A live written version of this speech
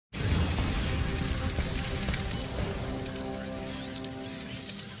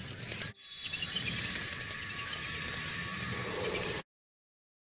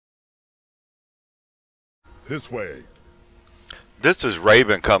This way. This is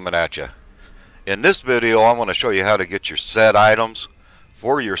Raven coming at you. In this video, I'm going to show you how to get your set items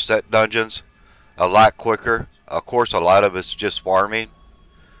for your set dungeons a lot quicker. Of course, a lot of it's just farming,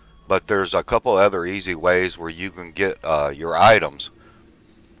 but there's a couple other easy ways where you can get your items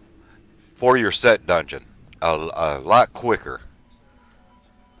for your set dungeon a lot quicker.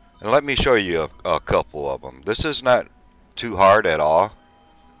 And let me show you a couple of them. This is not too hard at all.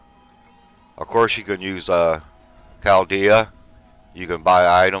 Of course, you can use Chaldea. You can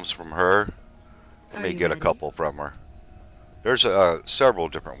buy items from her. Let me get a couple from her. There's several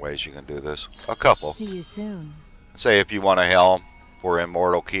different ways you can do this. A couple. See you soon. Say if you want a helm for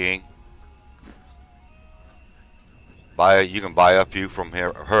Immortal King, you can buy a few from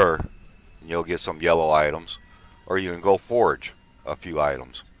her, and you'll get some yellow items. Or you can go forge a few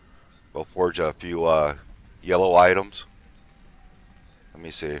items. Go forge a few yellow items. Let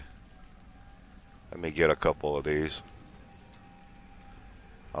me see. Let me get a couple of these.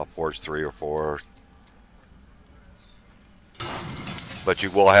 I'll forge 3 or 4. But you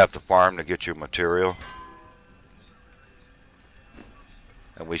will have to farm to get your material.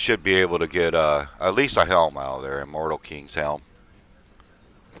 And we should be able to get at least a helm out of there, Immortal King's helm.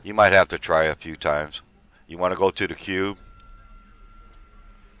 You might have to try a few times. You want to go to the cube.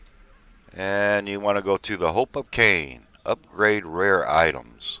 And you want to go to the Hope of Cain. Upgrade rare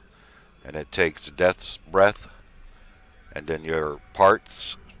items. And it takes Death's Breath. And then your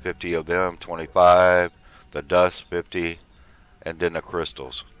parts, 50 of them, 25. The dust, 50. And then the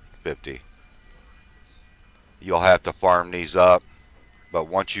crystals, 50. You'll have to farm these up. But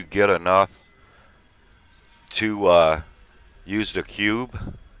once you get enough to use the cube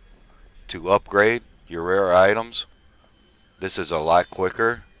to upgrade your rare items, this is a lot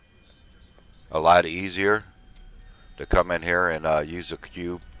quicker, a lot easier to come in here and use the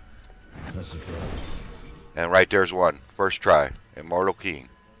cube. And right there's one. First try. Immortal King.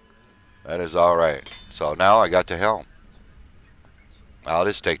 That is alright. So now I got the helm. I'll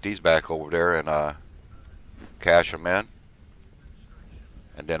just take these back over there and cash them in.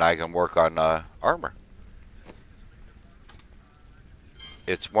 And then I can work on armor.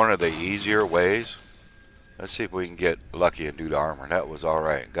 It's one of the easier ways. Let's see if we can get lucky and do the armor. That was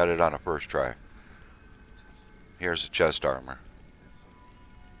alright. Got it on the first try. Here's the chest armor.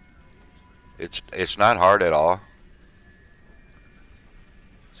 It's not hard at all.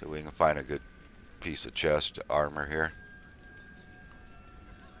 So we can find a good piece of chest armor here.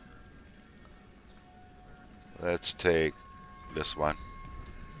 Let's take this one.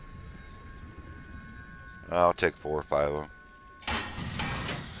 I'll take 4 or 5 of them.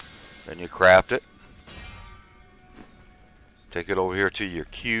 Then you craft it. Take it over here to your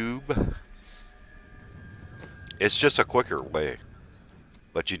cube. It's just a quicker way.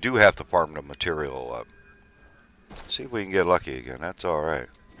 But you do have to farm the material up. Let's see if we can get lucky again. That's alright.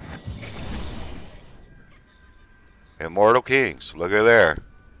 Immortal Kings. Look at there.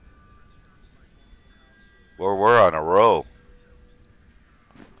 Well, we're on a roll.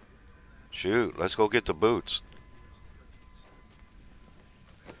 Shoot, let's go get the boots.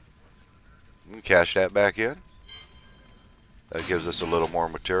 We can cash that back in. That gives us a little more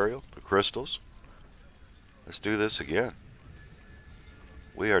material. The crystals. Let's do this again.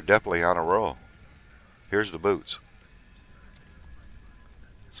 We are definitely on a roll. Here's the boots.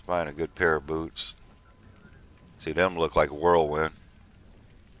 Let's find a good pair of boots. See, them look like a whirlwind.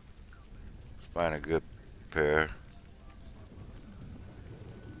 Let's find a good pair.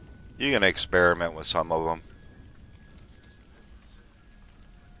 You can experiment with some of them,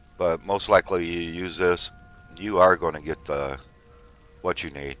 but most likely you use this, you are going to get what you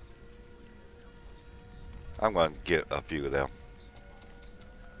need. I'm going to get a few of them.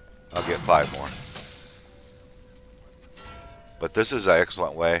 I'll get 5 more. But this is an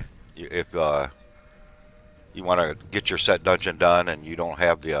excellent way if you want to get your set dungeon done and you don't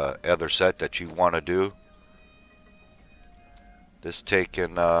have the other set that you want to do. Just take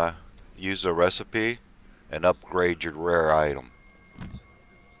and use the recipe and upgrade your rare item.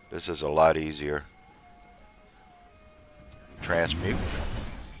 This is a lot easier. Transmute.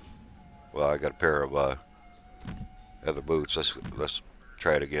 Well, I got a pair of other boots. Let's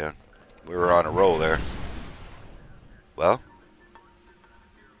try it again. We were on a roll there. Well,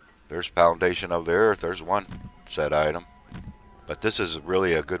 there's Foundation of the Earth. There's one set item. But this is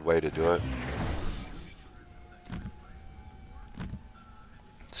really a good way to do it.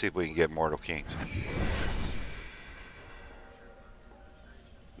 See if we can get Immortal Kings.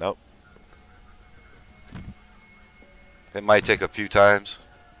 Nope. It might take a few times,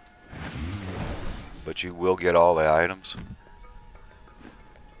 but you will get all the items.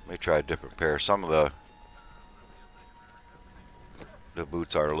 Let me try a different pair. Some of the the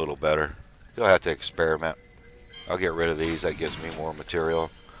boots are a little better. You'll have to experiment. I'll get rid of these. That gives me more material.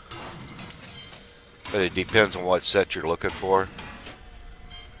 But it depends on what set you're looking for.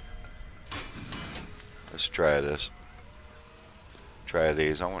 Let's try this. Try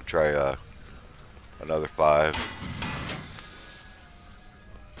these. I want to try another 5.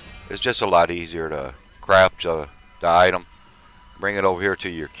 It's just a lot easier to craft the item. Bring it over here to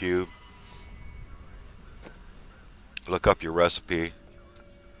your cube. Look up your recipe.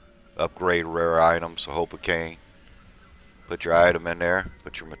 Upgrade rare items, a Hope of Cain. Put your item in there.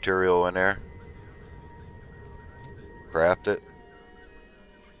 Put your material in there. Craft it.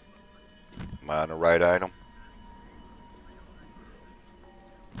 Am I on the right item?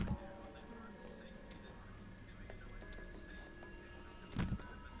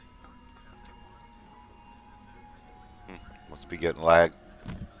 Must be getting lag.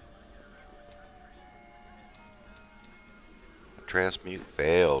 Transmute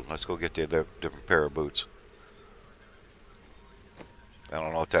failed. Let's go get the different pair of boots. I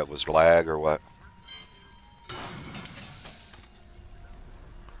don't know if that was lag or what.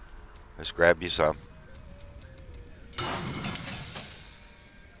 Let's grab you some.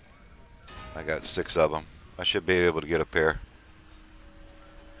 I got 6 of them. I should be able to get a pair.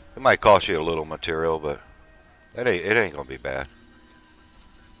 It might cost you a little material, but it ain't gonna be bad.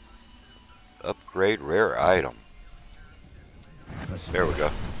 Upgrade rare item. There we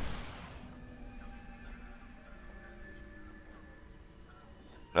go.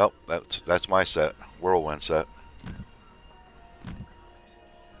 Nope, that's my set. Whirlwind set.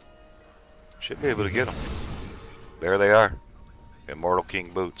 Should be able to get them. There they are. Immortal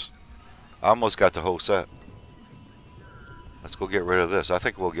King boots. I almost got the whole set. Let's go get rid of this. I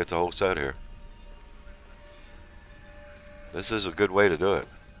think we'll get the whole set here. This is a good way to do it.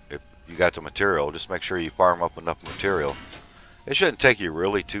 If you got the material, just make sure you farm up enough material. It shouldn't take you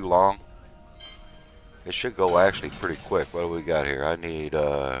really too long. It should go actually pretty quick. What do we got here? I need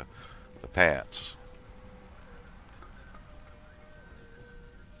the pants.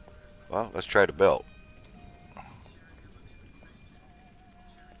 Well, let's try the belt.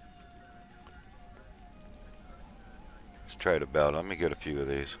 Let's try the belt. Let me get a few of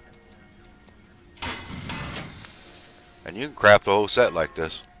these. And you can craft the whole set like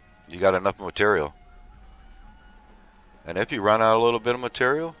this. You got enough material. And if you run out a little bit of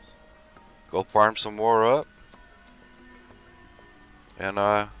material, go farm some more up. And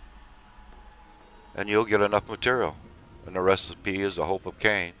you'll get enough material. And the recipe is the Hope of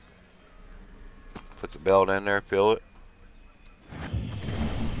Cain. Put the belt in there, fill it.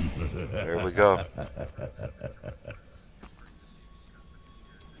 There we go.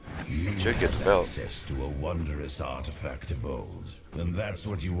 Should get the belt. Access to a wondrous artifact of old, and that's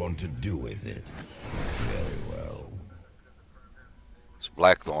what you want to do with it. Very well. It's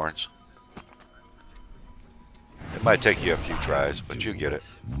Blackthorns. It might take you a few tries, but you get it.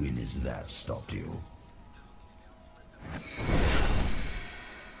 When has that stopped you?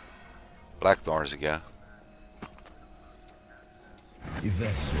 Blackthorns again. If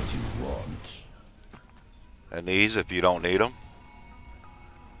that's what you want. And these, if you don't need them,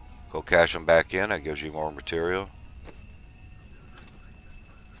 go cash them back in. That gives you more material.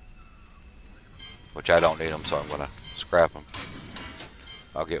 Which I don't need them, so I'm going to scrap them.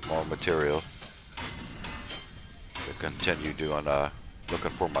 I'll get more material to continue doing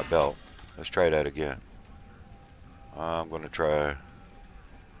looking for my belt. Let's try that again. I'm going to try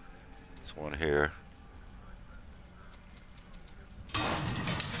this one here.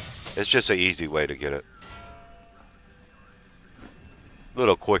 It's just an easy way to get it. A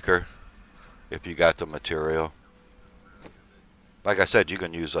little quicker if you got the material. Like I said, you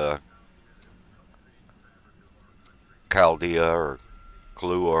can use a Chaldea or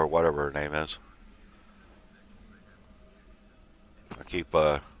Clue or whatever her name is. I keep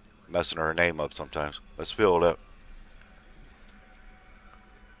messing her name up sometimes. Let's fill it up.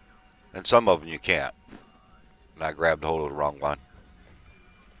 And some of them you can't. And I grabbed hold of the wrong one.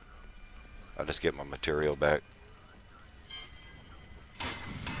 I'll just get my material back.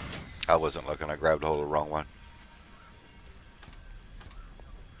 I wasn't looking. I grabbed hold of the wrong one.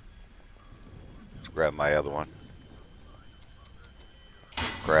 Let's grab my other one.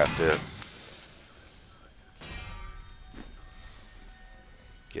 Craft it.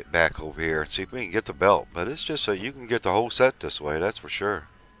 Get back over here and see if we can get the belt. But it's just so you can get the whole set this way, that's for sure.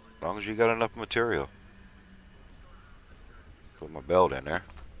 As long as you got enough material. Put my belt in there.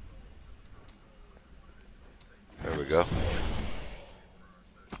 There we go.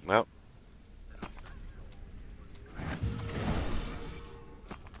 Well.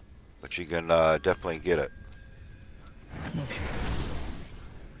 But you can definitely get it.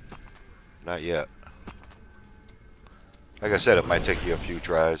 Not yet. Like I said, it might take you a few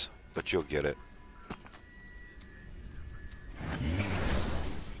tries, but you'll get it.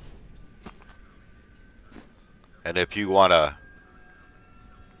 And if you want to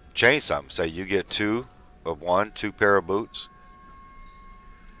change something, say you get two pair of boots,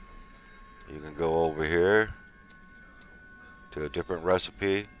 you can go over here to a different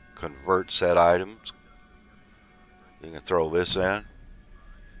recipe, convert set items. You can throw this in.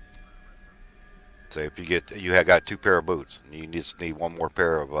 Say if you have got two pair of boots, and you just need one more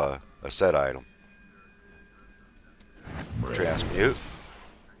pair of a set item. Transmute.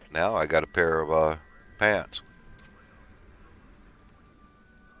 Now I got a pair of pants.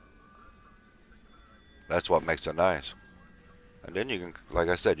 That's what makes it nice. And then you can, like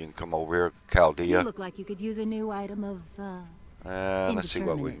I said, you can come over here, Chaldea. You look like you could use a new item of let's see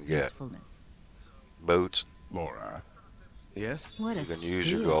what we can get. Boots. Laura. Yes? What You a can use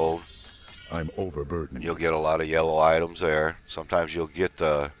steal. your gold, I'm overburdened. and you'll get a lot of yellow items there. Sometimes you'll get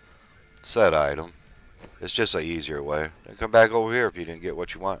the set item. It's just an easier way. Then come back over here if you didn't get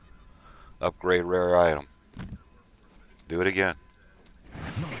what you want. Upgrade rare item. Do it again.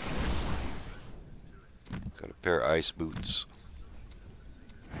 Got a pair of ice boots.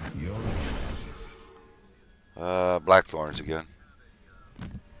 Blackthorns again.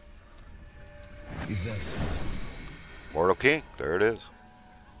 Mortal King. There it is.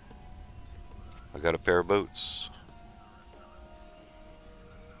 I got a pair of boots.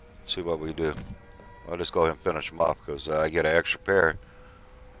 Let's see what we do. I'll just go ahead and finish them off because I get an extra pair.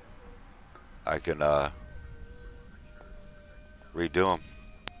 I can redo them.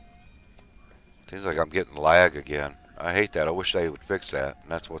 Seems like I'm getting lag again. I hate that. I wish they would fix that.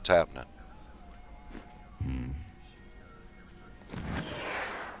 And that's what's happening.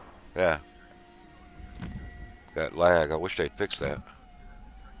 Yeah. Got lag. I wish they'd fix that.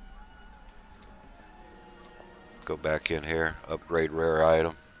 Go back in here. Upgrade rare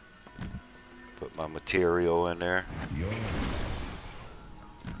item. Put my material in there.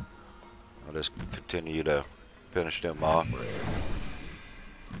 I'll just continue to finish them off.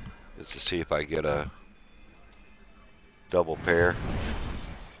 Just to see if I get a double pair.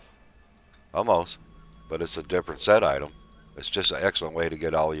 Almost. But it's a different set item. It's just an excellent way to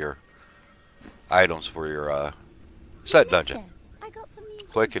get all your items for your set dungeon.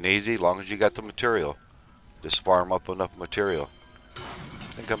 Quick and easy, as long as you got the material. Just farm up enough material.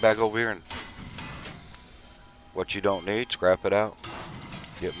 Then come back over here and what you don't need, scrap it out.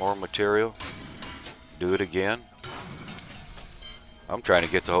 Get more material. Do it again. I'm trying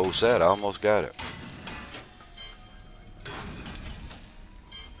to get the whole set. I almost got it.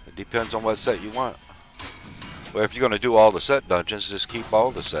 It depends on what set you want. Well, if you're going to do all the set dungeons, just keep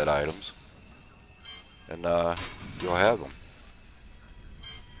all the set items. And you'll have them.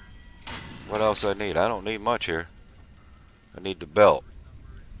 What else I need? I don't need much here. I need the belt.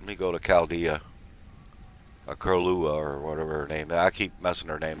 Let me go to Chaldea. Kurlua or whatever her name is. I keep messing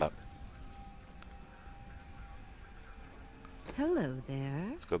her name up. Hello there.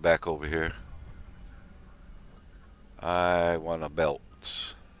 Let's go back over here. I want a belt.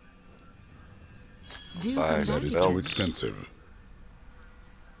 Do Buy come some That is belts. too expensive.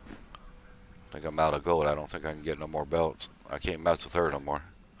 I think I'm out of gold. I don't think I can get no more belts. I can't mess with her no more.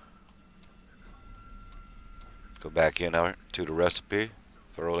 Go back in there to the recipe.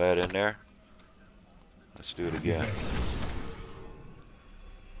 Throw that in there. Let's do it again.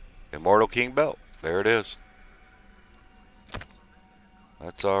 Immortal King belt. There it is.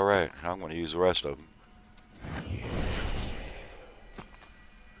 That's alright. I'm going to use the rest of them.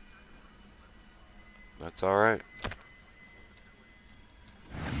 That's alright.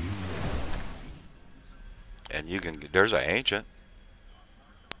 And you can, there's an ancient.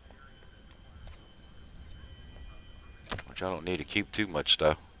 Which I don't need to keep too much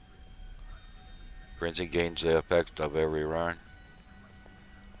stuff. Frenzy gains the effect of every run.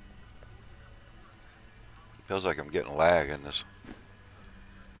 Feels like I'm getting lag in this.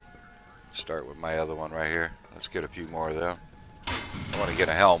 Start with my other one right here. Let's get a few more of them. I want to get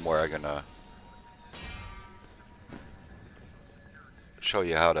a helm where I can show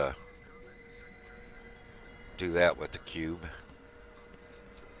you how to do that with the cube.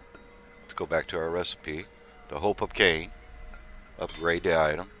 Let's go back to our recipe. The Hope of Cain. Upgrade the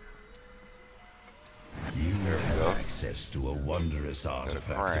item. You There we have go. access to a wonderous artifact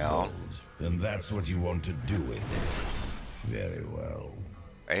of crown. gold, and that's what you want to do with it. Very well.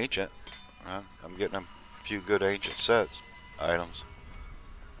 Ancient. I'm getting a few good ancient sets. Items.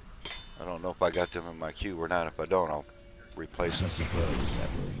 I don't know if I got them in my cube or not. If I don't, I'll replace I them. suppose that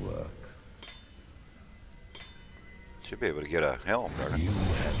will work. Should be able to get a helm, darn it. You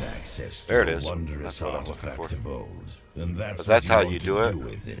have access to There it a is. wondrous That's what I'm looking artifact for. of old, and that's, But that's what how want you to do it?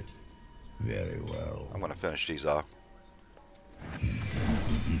 with it. Very well. I'm gonna finish these off.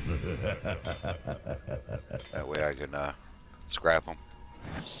 That way I can scrap them.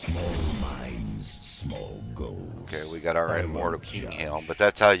 Small minds, small goals. Okay, we got our I Immortal won't King judge. helm, but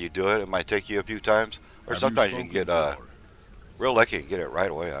that's how you do it. It might take you a few times, or Have sometimes you can spoken get to real lucky and get it right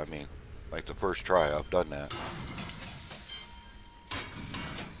away. I mean, like the first try, I've done that.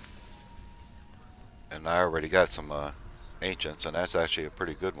 And I already got some ancients, and that's actually a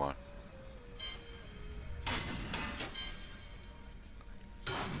pretty good one.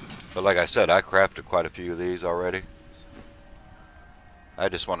 But like I said, I crafted quite a few of these already. I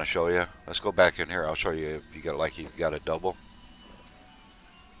just want to show you. Let's go back in here. I'll show you if you got a double.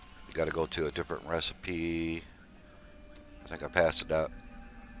 You got to go to a different recipe. I think I passed it out.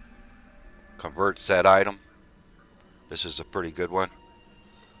 Convert set item. This is a pretty good one.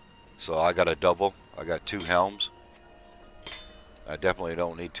 So I got a double. I got 2 helms. I definitely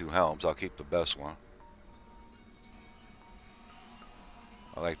don't need 2 helms. I'll keep the best one.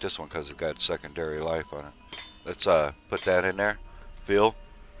 I like this one because it got secondary life on it. Let's put that in there. Fill.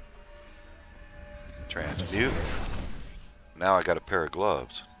 Transmute. Now I got a pair of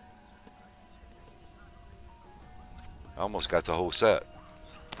gloves. I almost got the whole set.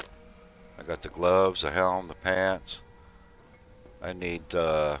 I got the gloves, the helm, the pants. I need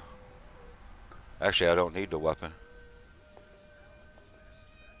actually I don't need the weapon.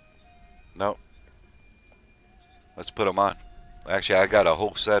 Nope. Let's put them on. Actually, I got a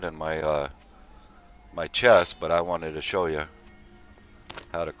whole set in my my chest, but I wanted to show you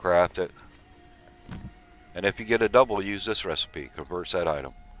how to craft it. And if you get a double, use this recipe. Convert set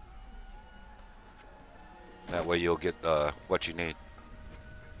item. That way you'll get what you need.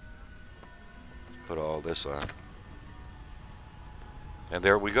 Put all this on. And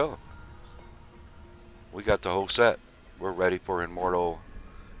there we go. We got the whole set. We're ready for Immortal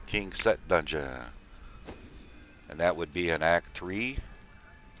King set dungeon. And that would be in Act 3.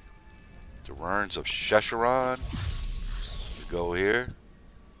 The Ruins of Shesharon. We go here.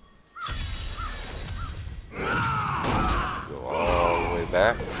 Go all the way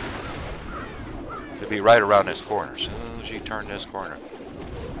back. It'll be right around this corner. As soon as you turn this corner.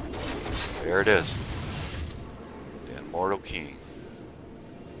 There it is. The Immortal King.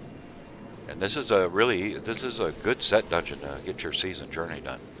 And this is a good set dungeon to get your season journey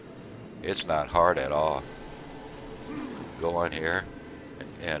done. It's not hard at all. Go on here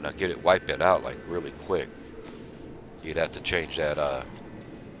and wipe it out like really quick. You'd have to change that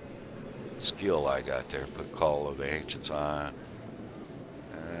skill I got there. Put Call of the Ancients on.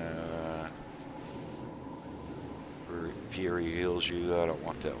 Fury heals you. I don't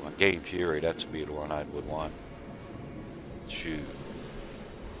want that one. Gain Fury. That's be the one I would want. Shoot.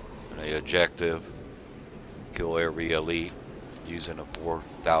 And the objective. Kill every elite using a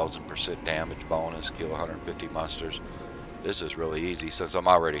 4,000% damage bonus. Kill 150 monsters. This is really easy since I'm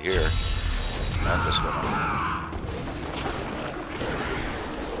already here. I'm just gonna.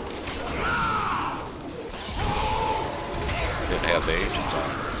 Didn't have the agents on.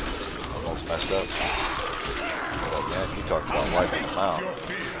 Almost messed up. But man, you talk about wiping them out.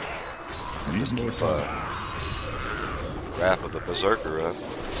 Just keep Wrath of the Berserker up.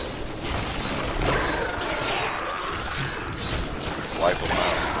 Wipe them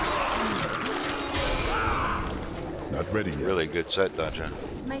out. Not ready yet. Really good set dungeon.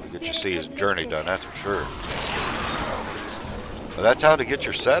 Get your season journey done, that's for sure. But that's how to get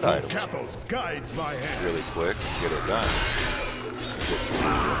your set items really quick and get it done.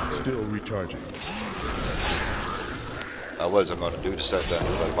 Still recharging. I wasn't going to do the set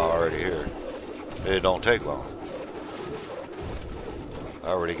dungeon, but I'm already here. It don't take long. I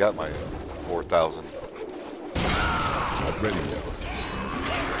already got my 4,000. Not ready yet.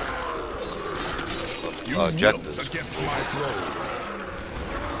 Objectives. Against my throw.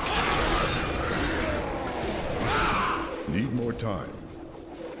 Need more time.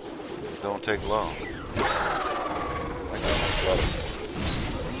 It don't take long. I got my sweater.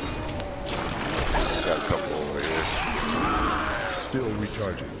 Got a couple over here. Still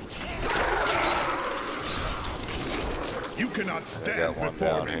recharging. You cannot I stand got one before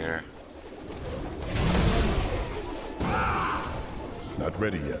down me. here. Not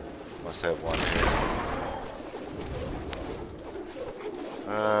ready yet. Must have one here.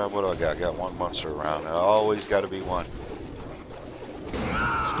 What do I got? I got one monster around. I always got to be one.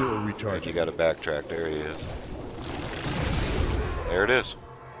 Still You recharging. got to backtrack. There he is. There it is.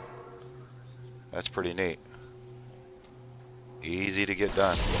 That's pretty neat. Easy to get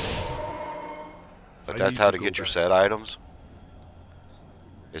done. But I that's need how to to go get your back. set items.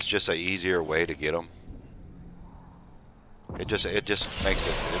 It's just an easier way to get them. It just makes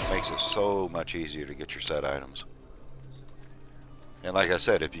it so much easier to get your set items. And like I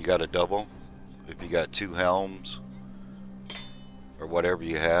said, if you got a double, if you got 2 helms or whatever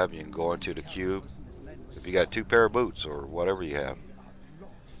you have, you can go into the cube. If you got 2 pair of boots or whatever you have,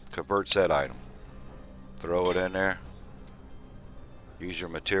 convert set item. Throw it in there. Use your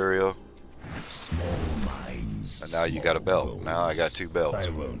material. Small minds. And now you got a belt. small Now I got goals. 2 belts. I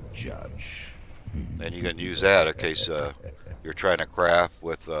won't judge. And you can use that in case you're trying to craft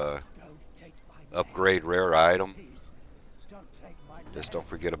with upgrade rare item. Just don't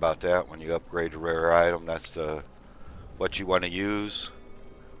forget about that when you upgrade a rare item. That's what you want to use.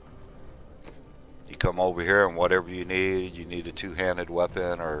 You come over here and whatever you need a 2-handed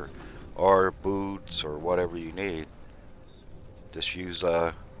weapon or boots or whatever you need. Just use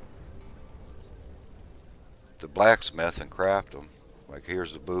the blacksmith and craft them. Like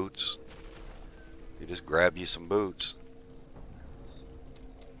here's the boots. You just grab you some boots.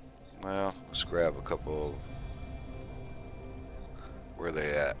 Well, let's grab a couple. Where are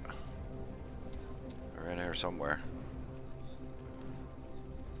they at? They're in here somewhere.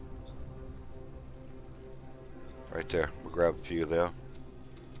 Right there. We'll grab a few of them.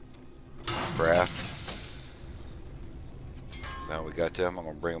 Craft. Now we got them. I'm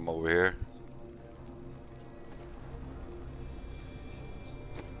gonna bring them over here.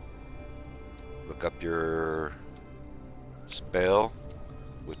 Look up your spell,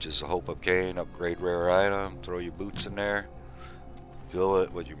 which is the Hope of Cain. Upgrade rare item. Throw your boots in there. Fill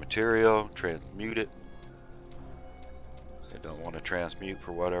it with your material. Transmute it. You don't want to transmute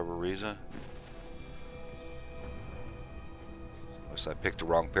for whatever reason. Unless I picked the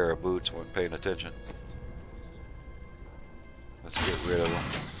wrong pair of boots, wasn't paying attention. Let's get rid of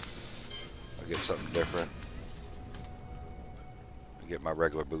them. I'll get something different. I'll get my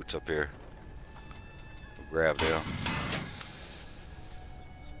regular boots up here. We'll grab them.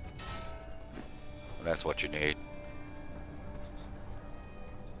 And that's what you need.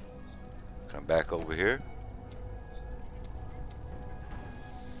 Come back over here.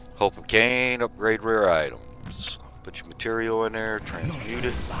 Hope of Cain, upgrade rare items. Put your material in there, transmute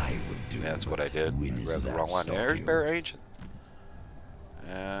it. That's what I did. I grabbed the wrong one. There's Bear Ancient.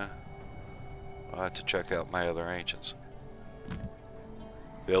 Yeah. I'll have to check out my other ancients.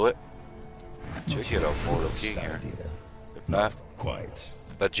 Fill it. Should get a Mortal King here. If not, Quite.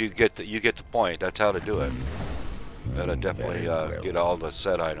 but you get the point. That's how to do it. Gotta definitely get all the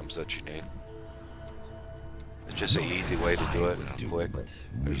set items that you need. It's just an easy way to do it. Quick.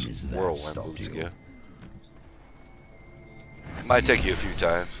 There's whirlwind boots again. It might take you a few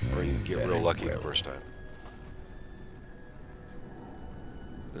times, or you get real lucky the first time.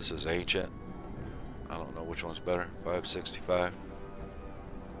 This is ancient. I don't know which one's better. 565.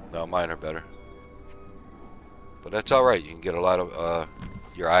 No, mine are better. But that's alright. You can get a lot of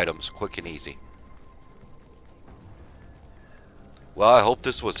your items quick and easy. Well, I hope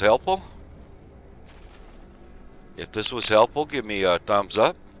this was helpful. If this was helpful, give me a thumbs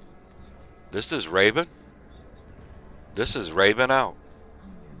up. This is Raven. This is Raven out.